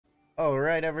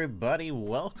Alright everybody,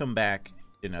 welcome back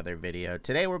to another video.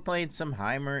 Today we're playing some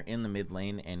Heimer in the mid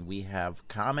lane, and we have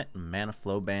Comet, Mana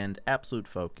Flow Band, Absolute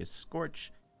Focus,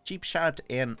 Scorch, Cheap Shot,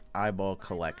 and Eyeball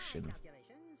Collection.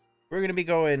 We're going to be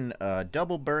going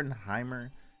Double Burn Heimer.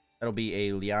 That'll be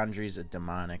a Leandri's, a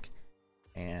Demonic,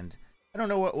 and I don't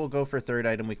know what we'll go for third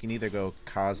item. We can either go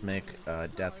Cosmic,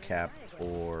 Death Cap,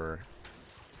 or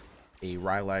a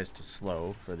Rylai's to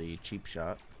slow for the Cheap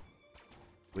Shot.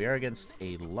 We are against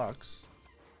a Lux.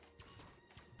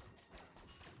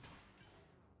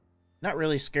 Not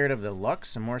really scared of the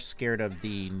Lux. I'm more scared of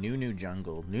the Nunu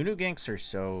jungle. Nunu ganks are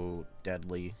so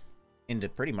deadly into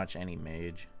pretty much any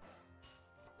mage.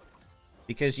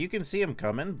 Because you can see him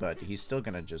coming, but he's still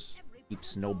gonna just keep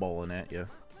snowballing at you.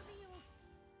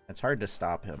 It's hard to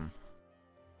stop him.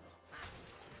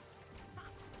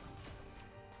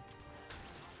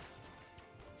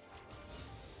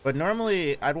 But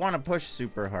normally, I'd want to push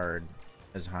super hard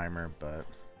as Heimer, but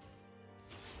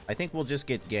I think we'll just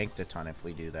get ganked a ton if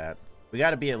we do that. We got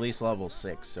to be at least level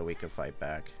 6 so we can fight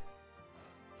back.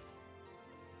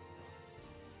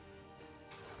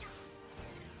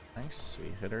 Nice,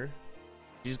 sweet hitter.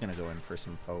 She's going to go in for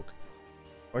some poke.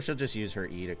 Or she'll just use her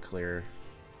E to clear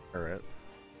turret.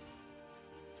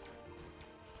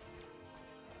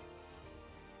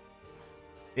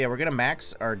 Yeah, we're going to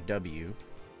max our W.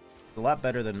 A lot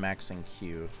better than maxing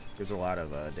Q. Gives a lot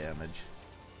of damage.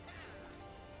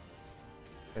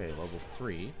 Okay, level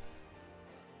 3.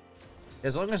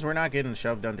 As long as we're not getting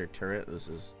shoved under turret, this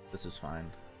is fine.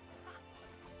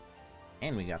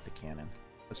 And we got the cannon.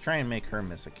 Let's try and make her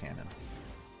miss a cannon.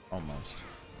 Almost.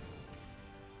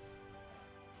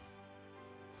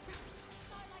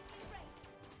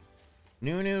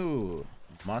 Nunu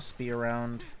must be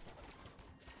around.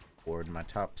 Board my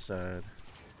top side.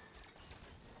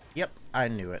 Yep, I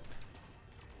knew it.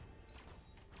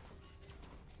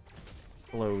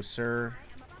 Hello, sir.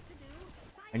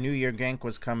 I knew your gank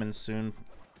was coming soon.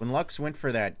 When Lux went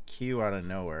for that Q out of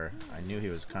nowhere, I knew he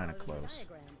was kind of close.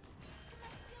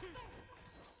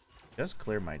 Does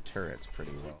clear my turrets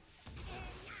pretty well.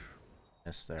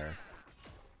 Missed there.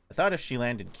 I thought if she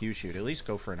landed Q shoot, at least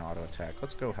go for an auto attack.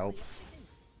 Let's go help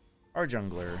our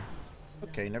jungler.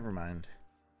 Okay, never mind.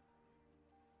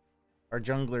 Our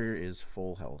jungler is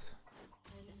full health.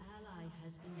 An ally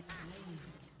has been slain.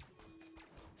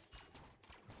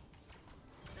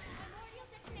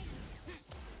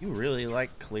 You really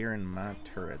like clearing my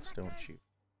turrets, don't you?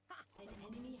 An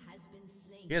enemy has been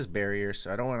slain. He has barrier,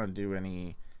 so I don't want to do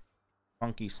any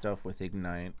funky stuff with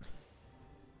Ignite.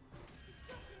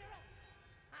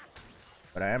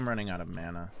 But I am running out of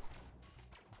mana.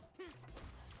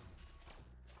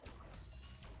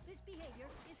 This behavior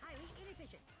is highly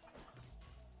inefficient.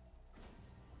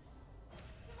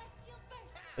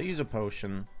 I'll use a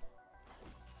potion.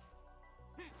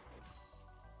 And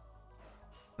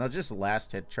I'll just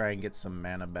last hit, try and get some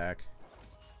mana back.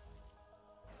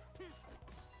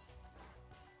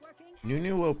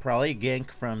 Nunu will probably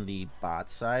gank from the bot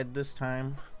side this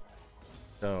time.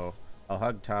 So I'll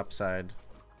hug top side.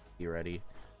 Be ready.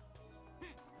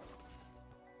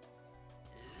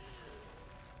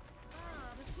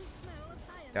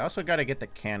 I also got to get the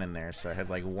cannon there, so I had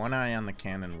like one eye on the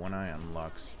cannon, one eye on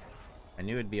Lux. I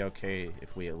knew it'd be okay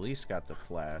if we at least got the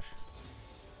flash.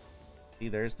 See,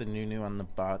 there's the Nunu on the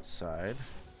bot side.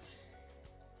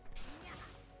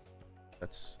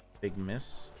 That's big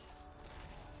miss.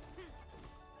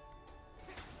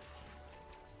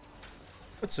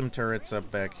 Put some turrets up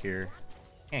back here.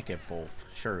 Can't get both,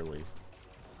 surely.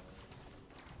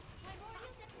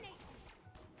 It's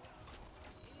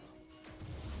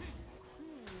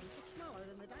smaller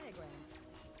than the diagram.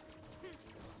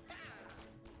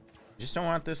 Just don't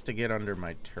want this to get under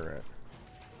my turret.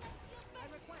 I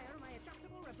require my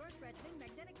adjustable reverse ratcheting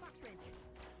magnetic box wrench.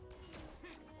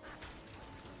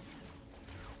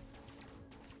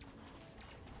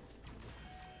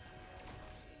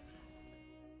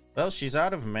 Well, she's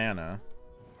out of mana.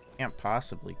 Can't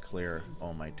possibly clear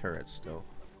all my turrets still.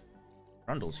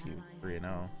 Trundle's huge,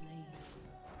 3-0.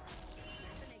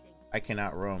 I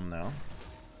cannot roam though.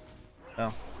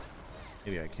 Well,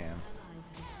 maybe I can.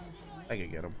 I could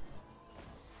get him.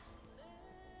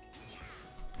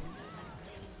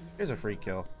 Here's a free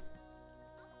kill.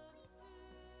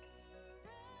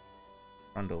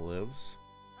 Trundle lives.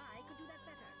 I could do that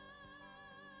better.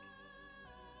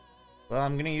 Well,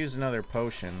 I'm gonna use another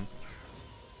potion.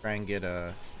 Try and get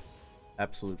a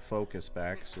absolute focus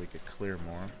back so we could clear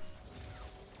more.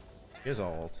 Here's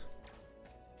ult.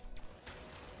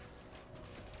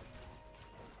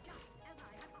 Just as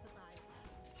I hypothesized.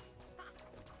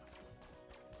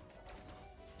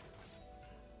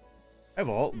 I have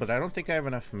ult, but I don't think I have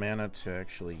enough mana to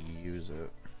actually use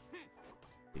it.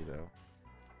 See though.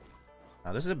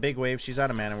 Now this is a big wave. She's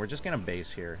out of mana. We're just gonna base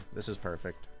here. This is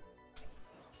perfect.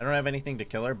 I don't have anything to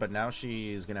kill her, but now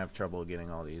she's gonna have trouble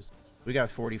getting all these. We got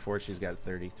 44. She's got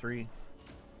 33.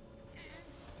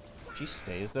 She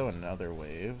stays though. Another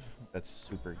wave. That's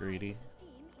super greedy.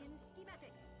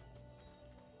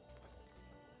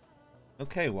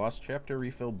 Okay, lost chapter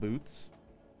refill boots.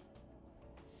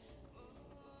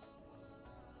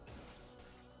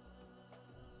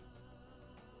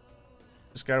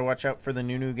 Just gotta watch out for the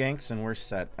new ganks and we're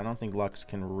set. I don't think Lux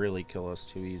can really kill us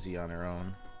too easy on her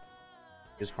own.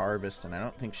 Is Harvest, and I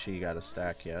don't think she got a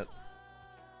stack yet.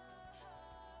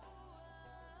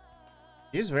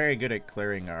 She's very good at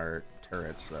clearing our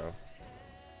turrets though.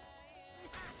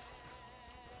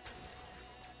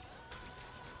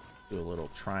 Do a little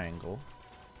triangle.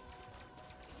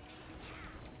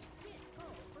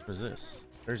 What is this?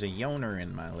 There's a Yoner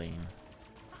in my lane.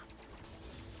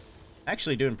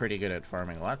 Actually doing pretty good at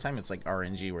farming. A lot of time it's like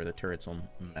RNG where the turrets will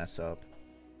mess up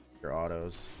your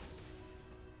autos.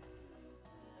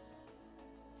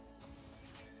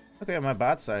 Okay, my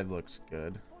bot side looks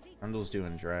good. Rundle's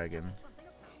doing dragon.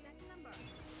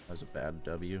 That was a bad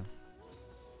W.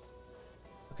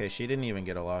 Okay, she didn't even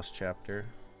get a lost chapter.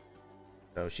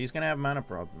 So she's gonna have mana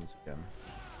problems again.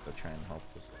 So try and help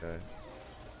this guy.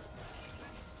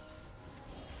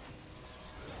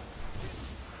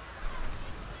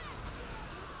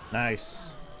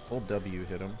 Nice. Full W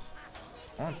hit him.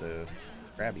 I want the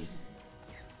Krabby.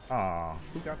 Aw,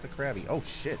 who got the Krabby? Oh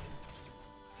shit.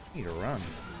 I need to run.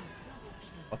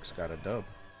 Lux got a dub.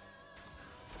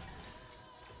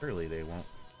 Surely they won't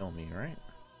kill me, right?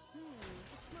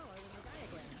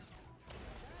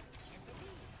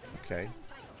 Okay.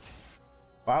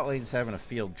 Bot lane's having a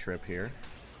field trip here.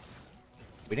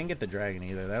 We didn't get the dragon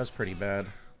either. That was pretty bad.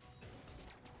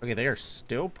 Okay, they are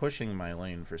still pushing my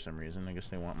lane for some reason. I guess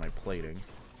they want my plating.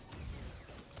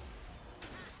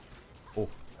 Oh,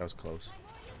 that was close.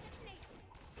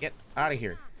 Get out of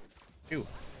here. Shoot.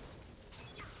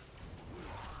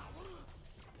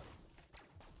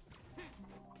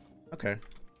 Okay.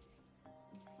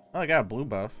 Well, I got a blue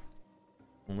buff.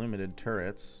 Unlimited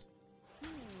turrets.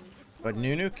 But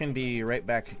Nunu can be right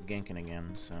back ganking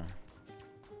again, so...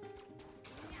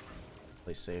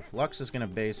 Play safe. Lux is gonna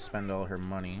base, spend all her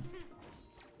money.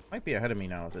 Might be ahead of me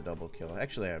now with a double kill.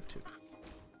 Actually, I have two.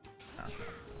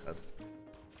 Nah,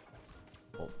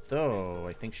 although,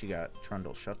 I think she got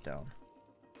Trundle shut down.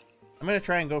 I'm gonna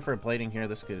try and go for a plating here.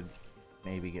 This could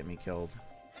maybe get me killed.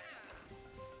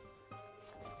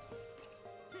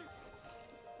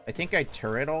 I think I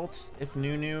turret ult if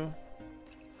Nunu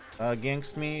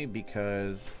ganks me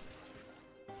because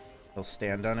he'll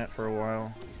stand on it for a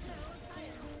while.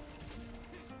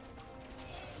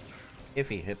 If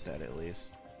he hit that, at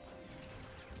least.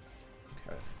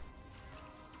 Okay.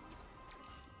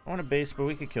 I want to base, but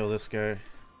we could kill this guy.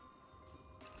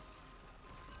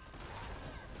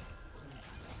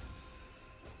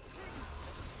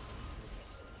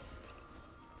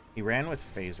 He ran with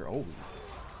phaser. Oh,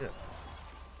 shit.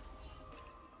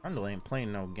 Trundle ain't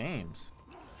playing no games.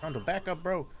 Trundle, back up,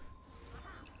 bro.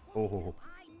 Oh.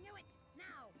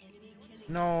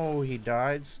 No, he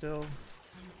died still.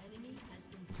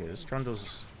 Okay, this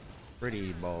Trundle's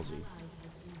pretty ballsy.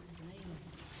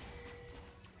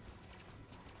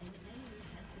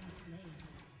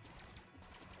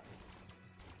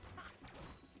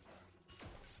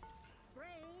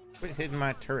 Quit hitting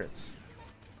my turrets.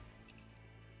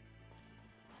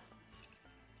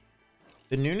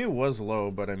 The Nunu was low,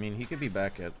 but I mean, he could be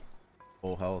back at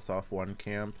full health off one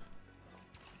camp.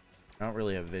 I don't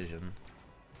really have vision.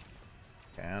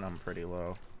 Okay, and I'm pretty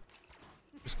low.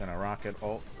 Just gonna rocket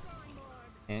ult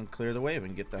and clear the wave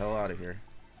and get the hell out of here.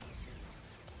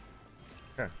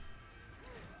 Okay.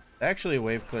 Actually,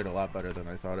 wave cleared a lot better than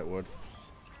I thought it would.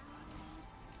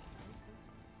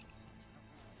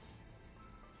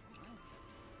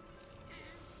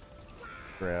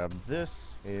 Grab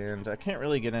this, and I can't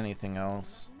really get anything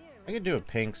else. I could do a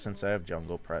pink since I have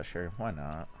jungle pressure. Why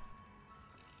not?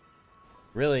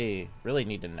 Really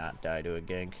need to not die to a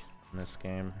gank in this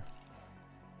game.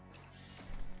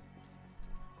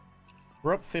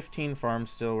 We're up 15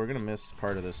 farms still. We're gonna miss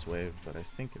part of this wave, but I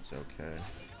think it's okay.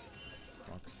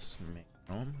 Let's make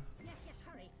home. Yes,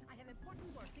 hurry. I have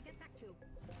important work to get back to.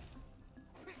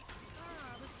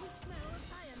 Ah, the sweet smell of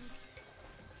science.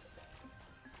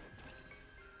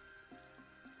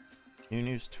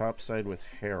 Nunu's topside with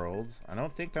Herald. I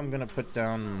don't think I'm gonna put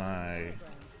down my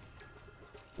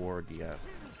ward yet.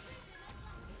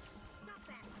 Stop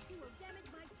that. You will damage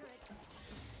my turret.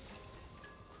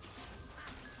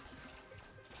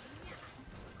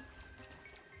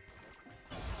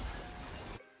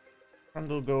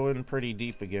 Trundle going pretty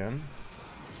deep again.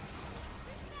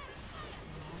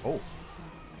 Oh.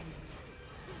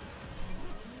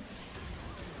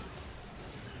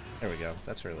 There we go.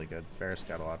 That's really good. Ferris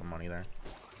got a lot of money there.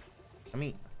 Come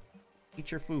eat.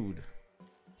 Eat your food.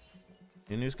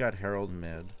 Nunu's got Herald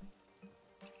mid.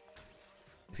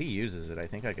 If he uses it, I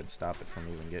think I could stop it from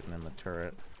even getting in the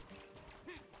turret.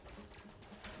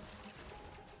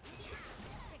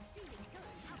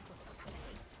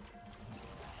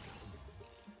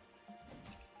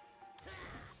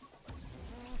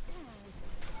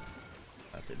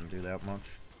 That didn't do that much.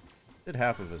 Did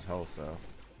half of his health though.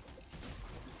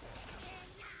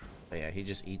 But yeah, he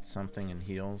just eats something and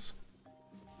heals.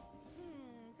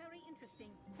 Very interesting.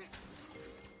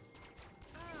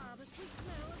 Ah, the sweet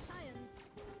smell of science.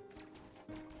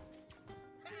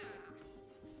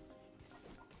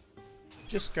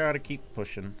 Just gotta keep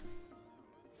pushing.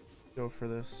 Go for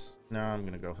this. No, I'm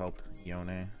gonna go help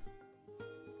Yone.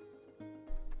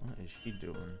 What is she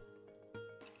doing?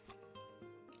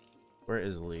 Where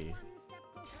is Lee?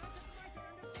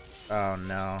 Oh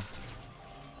no.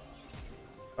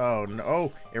 Oh no.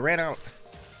 Oh, it ran out.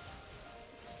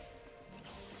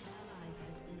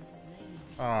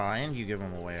 Oh, and you give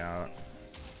him a way out.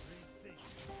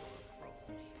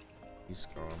 He's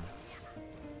gone.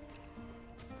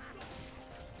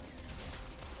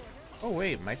 Oh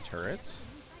wait, my turrets?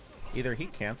 Either he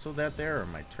canceled that there or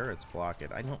my turrets block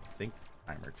it. I don't think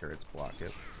timer turrets block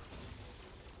it.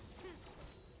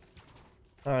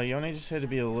 Yone just had to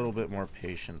be a little bit more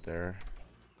patient there.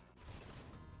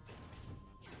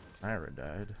 Myra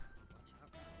died.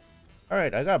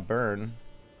 Alright, I got burn.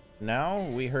 Now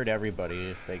we hurt everybody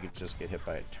if they could just get hit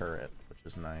by a turret, which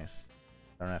is nice.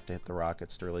 I don't have to hit the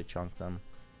rockets to really chunk them.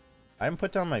 I haven't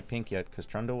put down my pink yet because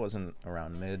Trundle wasn't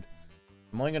around mid.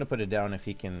 I'm only going to put it down if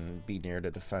he can be near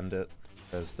to defend it.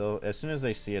 Because as soon as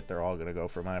they see it, they're all going to go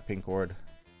for my pink ward.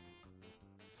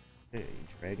 Okay,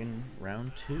 Dragon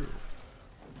round 2.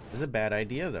 This is a bad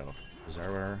idea though, because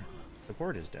our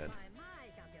support is dead.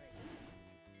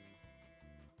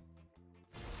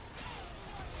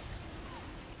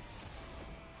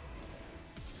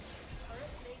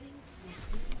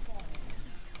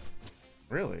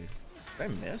 Really? Did I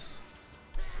miss?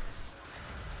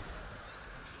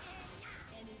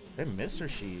 Did I miss or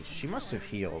she must have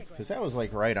healed, because that was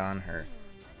like right on her.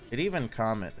 It even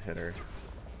Comet hit her.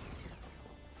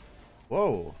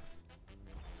 Whoa.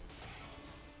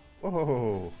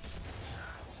 Whoa.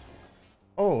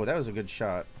 Oh, that was a good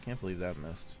shot. Can't believe that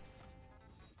missed.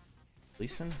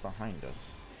 Leeson behind us.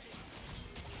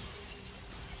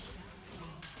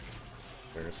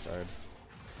 Ferris died.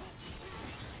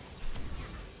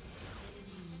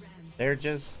 They're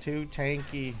just too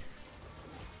tanky.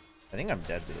 I think I'm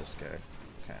dead to this guy.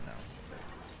 Okay, no.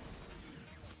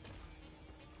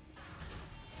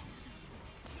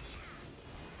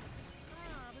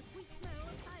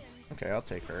 Okay, I'll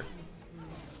take her.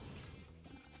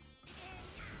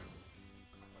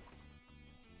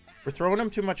 We're throwing them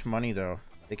too much money though.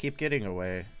 They keep getting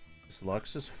away. This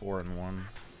Lux is 4-1.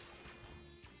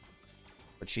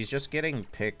 But she's just getting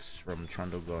picks from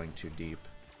Trundle going too deep.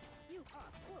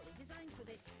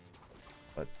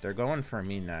 But they're going for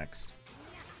me next.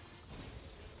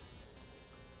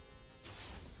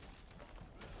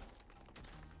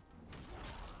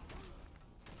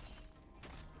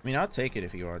 I mean, I'll take it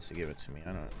if he wants to give it to me. I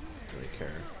don't really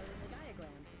care.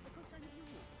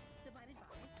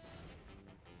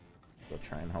 Go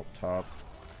try and help top.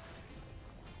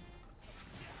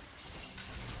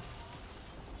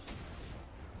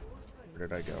 Where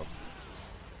did I go?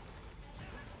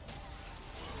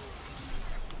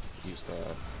 Use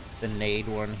the nade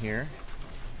one here.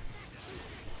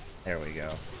 There we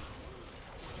go.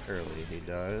 Surely he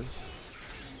does.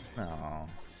 No.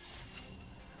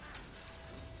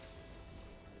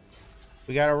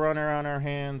 We got a runner on our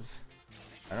hands.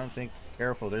 I don't think.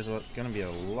 Careful, there's gonna be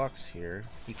a Lux here.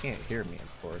 He can't hear me,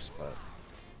 of course, but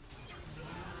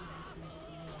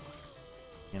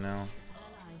you know,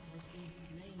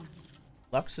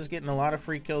 Lux is getting a lot of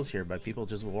free kills here by people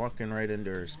just walking right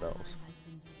into her spells.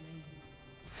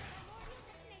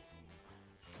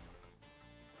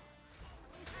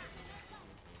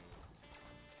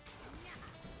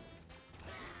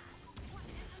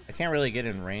 I can't really get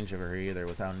in range of her either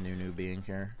without Nunu being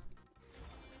here.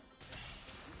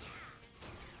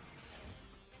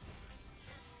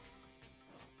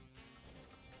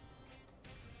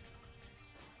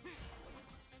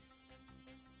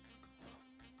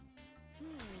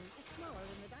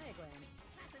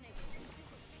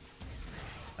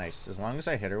 Nice. As long as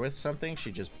I hit her with something,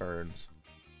 she just burns.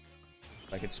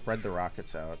 I could spread the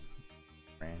rockets out.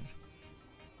 Range.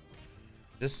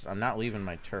 I'm not leaving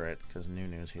my turret because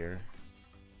Nunu's here.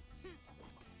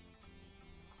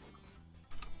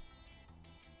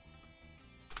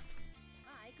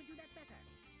 I could do that better.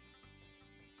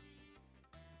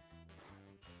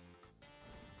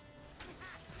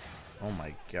 Oh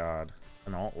my god.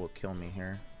 An ult will kill me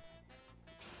here.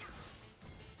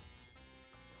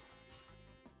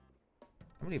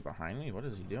 Somebody behind me? What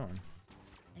is he doing?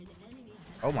 An enemy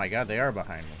has Oh my god, they are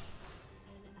behind me.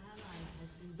 an ally has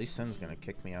been Lee Sin's gonna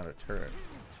kick me out of turret.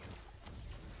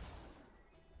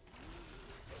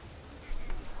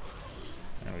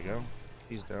 There we go.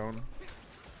 He's down.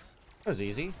 That was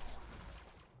easy.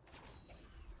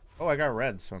 Oh, I got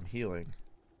red, so I'm healing.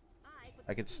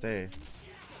 I could stay.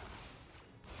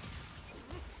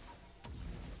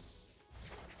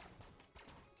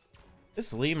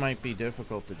 This Lee might be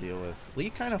difficult to deal with. Lee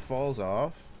kind of falls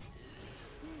off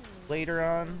later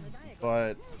on,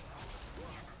 but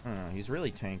I don't know, he's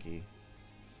really tanky.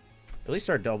 At least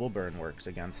our double burn works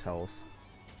against health.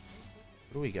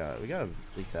 What do we got? We got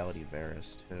a lethality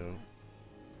Varus too.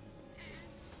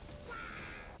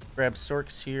 Grab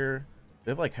Storks here.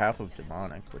 We have like half of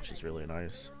demonic, which is really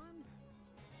nice.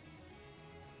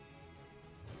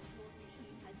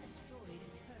 has destroyed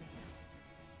a turret.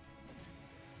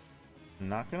 I'm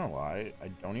not gonna lie, I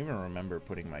don't even remember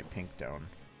putting my pink down.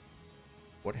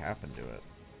 What happened to it?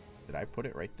 Did I put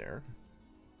it right there?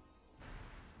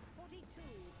 42.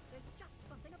 There's just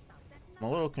something about that I'm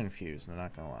a little confused, I'm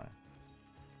not gonna lie.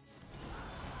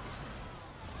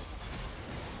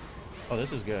 Oh,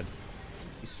 this is good.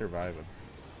 He's surviving.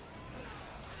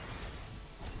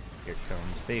 Here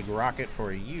comes big rocket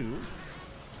for you.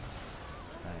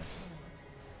 Nice.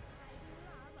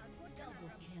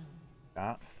 Double kill.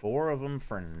 Got 4 of them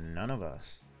for none of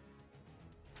us.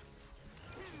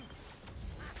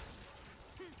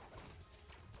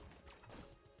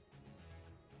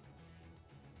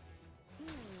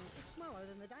 It's smaller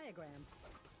than the diagram.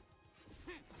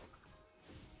 I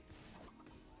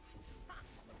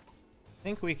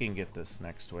think we can get this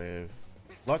next wave.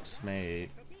 Lux may...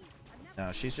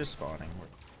 No, she's just spawning.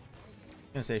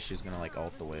 I'm gonna say she's gonna like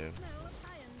ult the wave.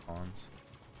 Spawns.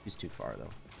 He's too far though.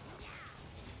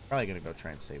 Probably gonna go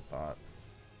try and save bot.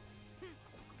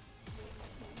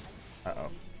 Uh-oh.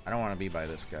 I don't want to be by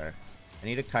this guy. I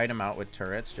need to kite him out with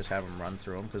turrets, just have him run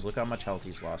through him, because look how much health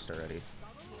he's lost already.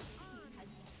 Has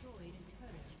destroyed a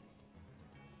turret.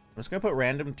 I'm just gonna put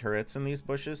random turrets in these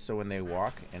bushes, so when they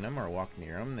walk in them or walk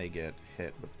near them, they get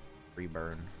hit with free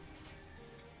burn.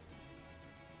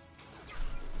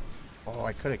 Oh,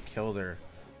 I could have killed her.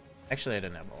 Actually, I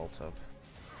didn't have ult up.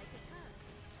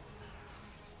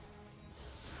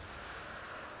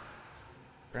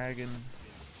 Dragon.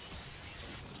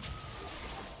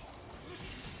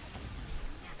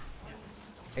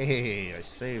 Hey, I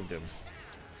saved him.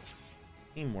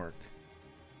 Teamwork.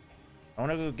 I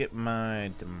want to go get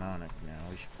my demonic now.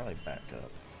 We should probably back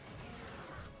up.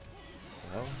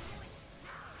 Well,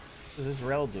 what is this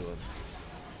Rel doing?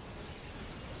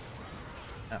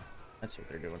 Oh, that's what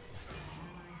they're doing.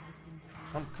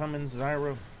 I'm coming,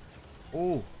 Zyra.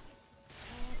 Oh,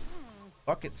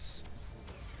 buckets.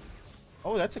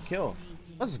 Oh, that's a kill.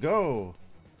 Let's go.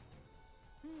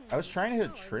 I was trying to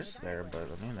hit Triss there, but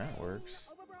I mean, that works.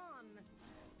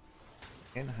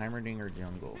 And Heimerdinger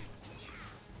jungle.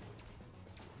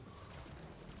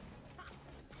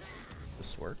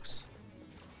 This works.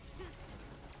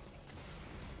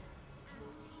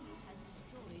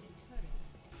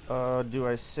 Do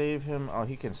I save him? Oh,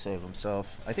 he can save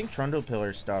himself. I think Trundle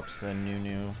Pillar stops the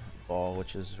Nunu ball,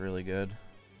 which is really good.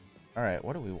 Alright,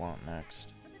 what do we want next?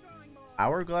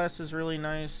 Hourglass is really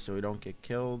nice, so we don't get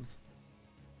killed.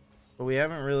 But we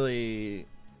haven't really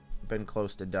been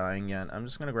close to dying yet. I'm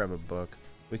just gonna grab a book.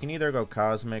 We can either go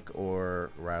Cosmic or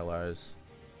Rylai's.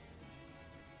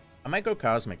 I might go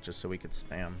Cosmic just so we could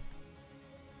spam.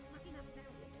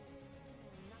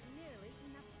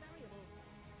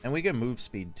 And we get move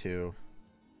speed too.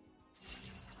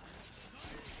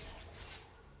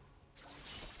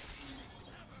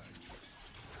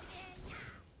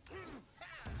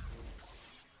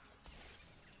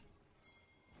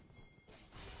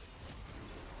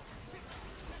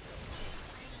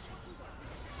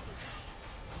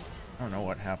 I don't know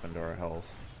what happened to our health.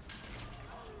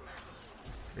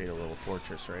 Create a little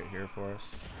fortress right here for us.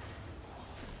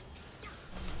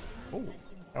 Oh,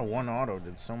 that one auto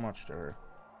did so much to her.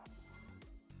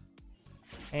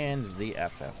 And the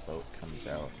FF vote comes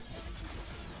out.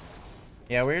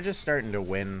 Yeah, we're just starting to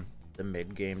win the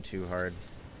mid game too hard.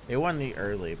 They won the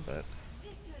early, but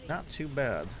not too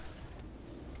bad.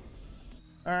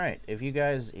 Alright, if you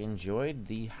guys enjoyed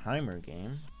the Heimer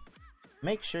game,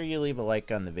 Make sure you leave a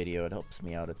like on the video, it helps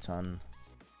me out a ton.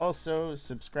 Also,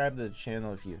 subscribe to the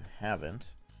channel if you haven't,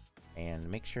 and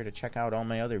make sure to check out all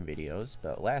my other videos.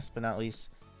 But last but not least,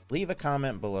 leave a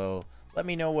comment below. Let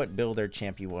me know what build or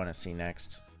champ you want to see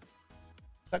next.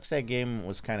 Sucks that game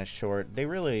was kind of short. They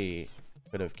really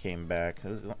could have came back.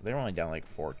 They were only down like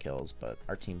 4 kills, but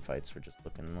our team fights were just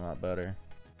looking a lot better.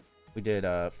 We did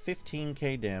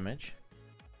 15k damage.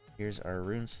 Here's our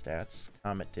rune stats.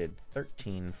 Comet did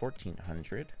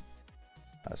 1400.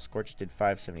 Scorch did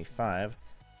 575.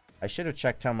 I should have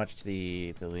checked how much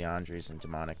the Leandries and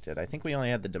Demonic did. I think we only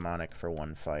had the Demonic for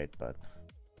 1 fight, but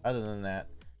other than that,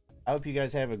 I hope you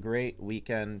guys have a great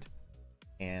weekend,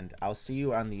 and I'll see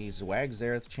you on the Zwag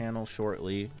Zareth channel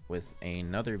shortly with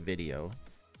another video.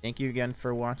 Thank you again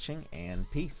for watching, and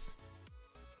peace.